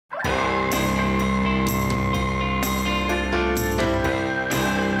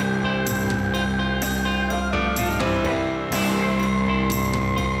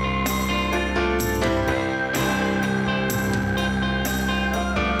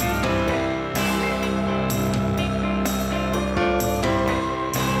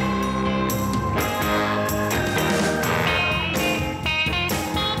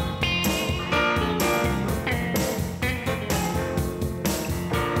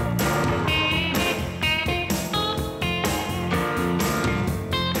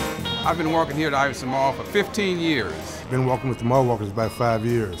I've been walking here at Iverson Mall for 15 years. Been walking with the Mall Walkers about 5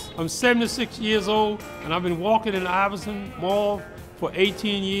 years. I'm 76 years old, and I've been walking in Iverson Mall for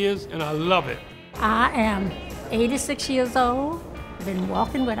 18 years, and I love it. I am 86 years old. Been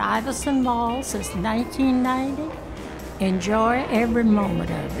walking with Iverson Mall since 1990. Enjoy every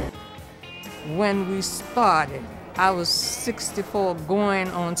moment of it. When we started, I was 64 going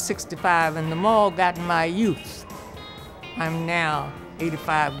on 65, and the mall got in my youth. I'm now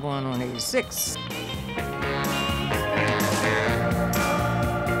 85 going on 86.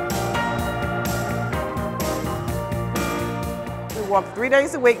 We walk 3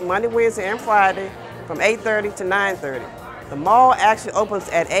 days a week, Monday, Wednesday, and Friday, from 8:30 to 9:30. The mall actually opens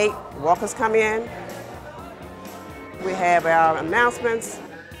at 8. Walkers come in. We have our announcements.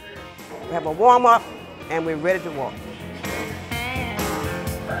 We have a warm-up, and we're ready to walk.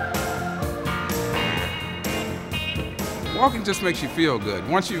 Walking just makes you feel good.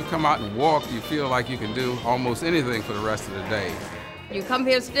 Once you come out and walk, you feel like you can do almost anything for the rest of the day. You come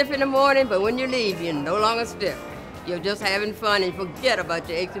here stiff in the morning, but when you leave, you're no longer stiff. You're just having fun and forget about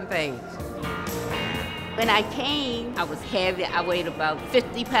your aches and pains. When I came, I was heavy. I weighed about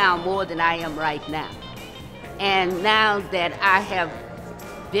 50 pounds more than I am right now. And now that I have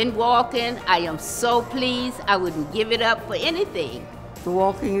been walking, I am so pleased. I wouldn't give it up for anything. The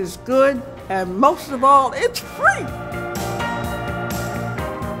walking is good, and most of all, it's free.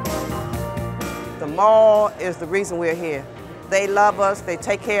 The mall is the reason we're here. They love us, they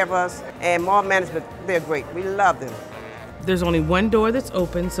take care of us, and mall management, they're great. We love them. There's only one door that's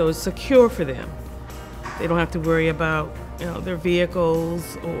open, so it's secure for them. They don't have to worry about their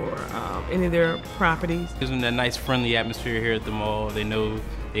vehicles or any of their properties. Gives them that nice friendly atmosphere here at the mall. They know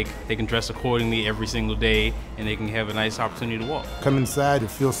they can dress accordingly every single day, and they can have a nice opportunity to walk. Come inside and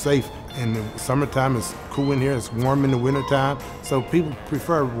feel safe. In the summertime, it's cool in here. It's warm in the wintertime, so people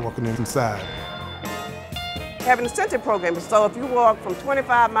prefer walking inside. Have an incentive program, so if you walk from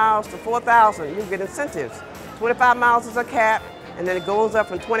 25 miles to 4,000, you get incentives. 25 miles is a cap, and then it goes up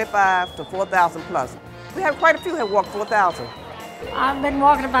from 25 to 4,000 plus. We have quite a few have walked 4,000. I've been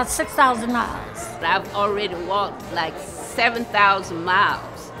walking about 6,000 miles. I've already walked like 7,000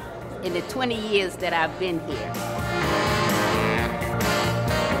 miles in the 20 years that I've been here.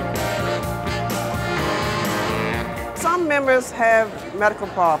 Some members have medical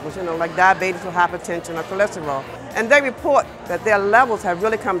problems, like diabetes or hypertension or cholesterol, and they report that their levels have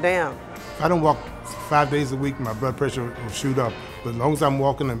really come down. If I don't walk 5 days a week, my blood pressure will shoot up. But as long as I'm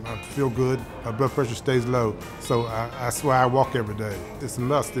walking and I feel good, my blood pressure stays low. So that's why I walk every day. It's a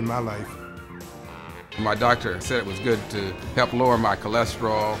must in my life. My doctor said it was good to help lower my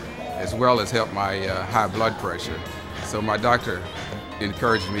cholesterol as well as help my high blood pressure. So my doctor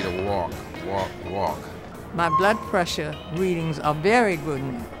encouraged me to walk, walk. My blood pressure readings are very good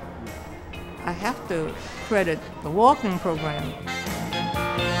now. I have to credit the walking program.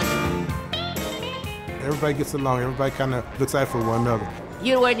 Everybody gets along. Everybody kind of looks out for one another.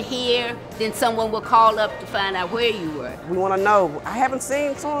 You weren't here, then someone will call up to find out where you were. We want to know, I haven't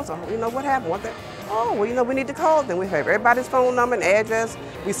seen so-and-so, what happened? Oh, well, we need to call them. We have everybody's phone number and address.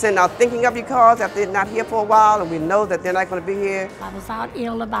 We send out thinking of you cards after they're not here for a while, and we know that they're not going to be here. I was out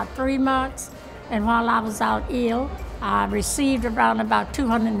ill about 3 months, and while I was out ill, I received around about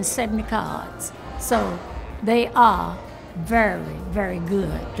 270 cards. So they are very, very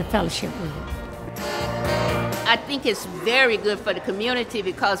good to fellowship with. I think it's very good for the community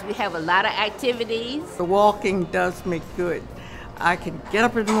because we have a lot of activities. The walking does me good. I can get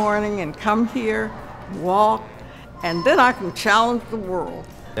up in the morning and come here, walk, and then I can challenge the world.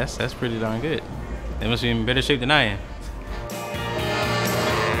 That's pretty darn good. They must be in better shape than I am.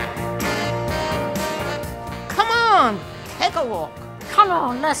 Come on, take a walk. Come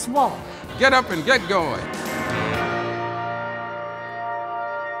on, let's walk. Get up and get going.